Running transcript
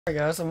Alright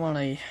guys, I'm on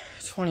a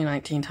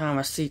 2019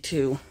 Thomas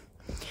C2.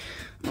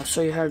 I'll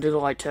show you how to do the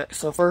light check.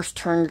 So first,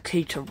 turn your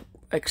key to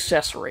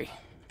accessory.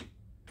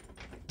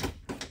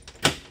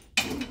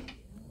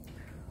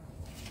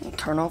 And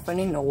turn off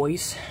any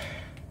noise.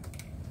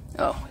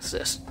 Oh, it's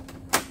this.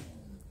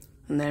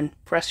 And then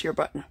press your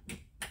button.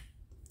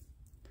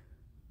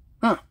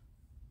 Huh.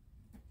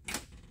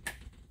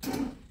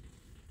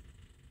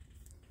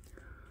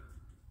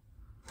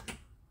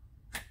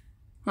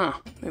 Huh.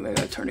 Maybe I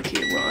gotta turn the key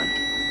to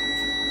run.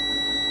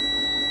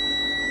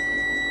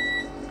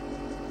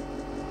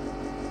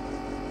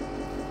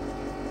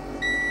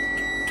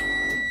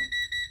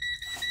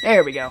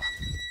 There we go.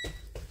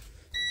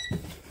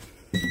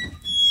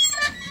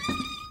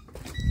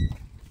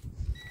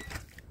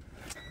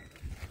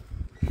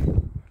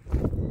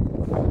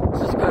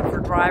 This is good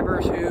for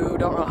drivers who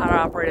don't know how to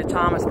operate a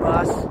Thomas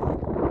bus.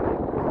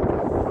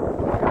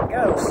 There it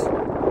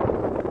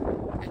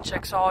goes. It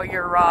checks all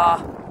your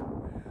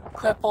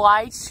clip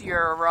lights,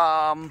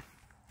 your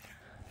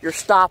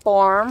stop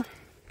arm.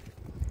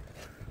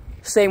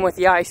 Same with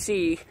the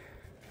IC.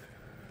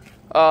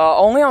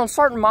 Only on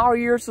certain model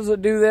years does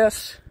it do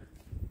this.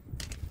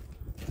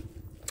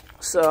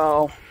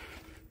 So,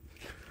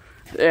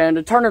 and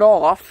to turn it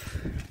off,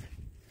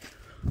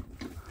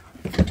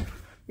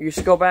 you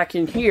just go back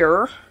in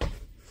here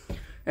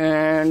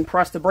and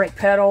press the brake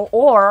pedal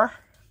or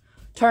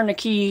turn the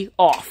key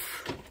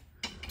off.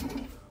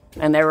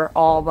 And there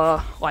all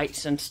the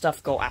lights and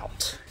stuff go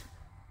out.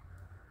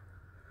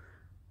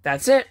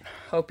 That's it.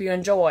 Hope you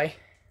enjoy.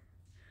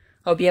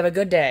 Hope you have a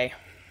good day.